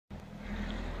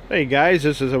Hey guys,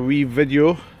 this is a wee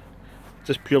video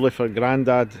just purely for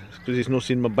Grandad because he's not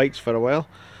seen my bikes for a while.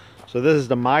 So this is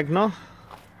the Magna.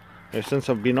 Now, since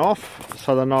I've been off, it's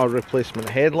had another replacement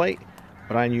headlight,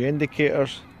 brand new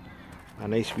indicators, a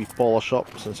nice wee polish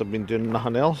up since I've been doing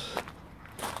nothing else.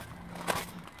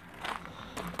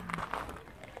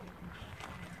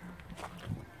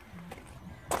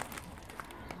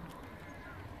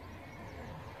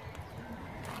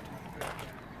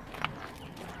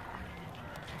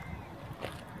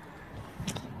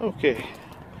 Okay,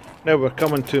 now we're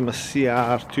coming to my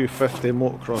CR 250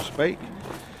 motocross bike.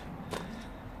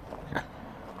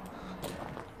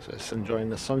 So it's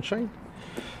enjoying the sunshine.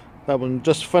 That one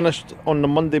just finished on the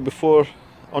Monday before,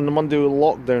 on the Monday with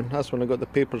lockdown. That's when I got the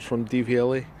papers from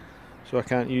DVLA, so I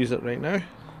can't use it right now.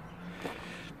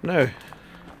 Now,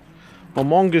 my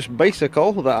Mongoose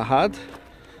bicycle that I had,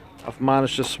 I've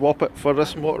managed to swap it for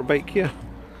this motorbike here.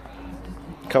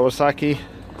 Kawasaki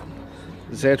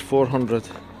Z400.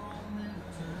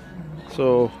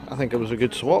 So I think it was a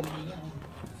good swap.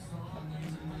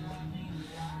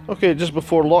 Okay, just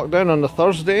before lockdown on the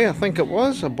Thursday, I think it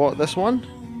was, I bought this one.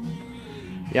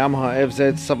 Yamaha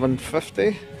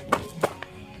FZ750.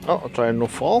 Oh, I'll try and no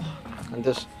fall. And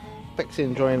just Pixie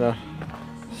enjoying her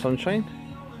sunshine.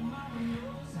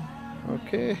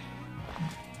 Okay.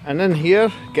 And in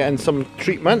here, getting some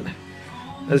treatment,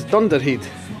 is Dunderhead.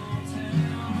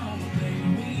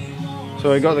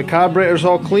 So I got the carburetors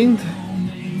all cleaned.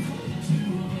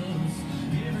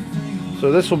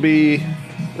 So this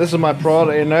is my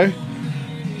priority now.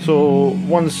 So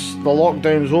once the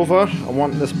lockdown's over, I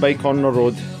want this bike on the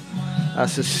road.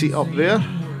 That's the seat up there.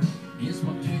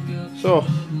 So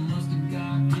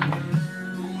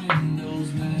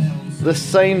this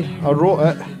sign, I wrote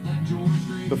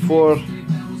it before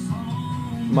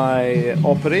my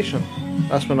operation.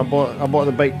 That's when I bought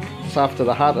the bike just after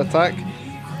the heart attack,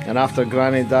 and after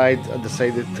Granny died, I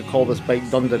decided to call this bike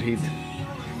Dunderhead.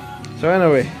 So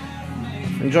anyway,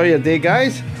 enjoy your day,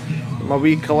 guys. My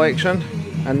wee collection,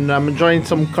 and I'm enjoying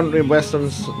some country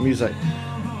westerns music.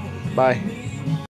 Bye.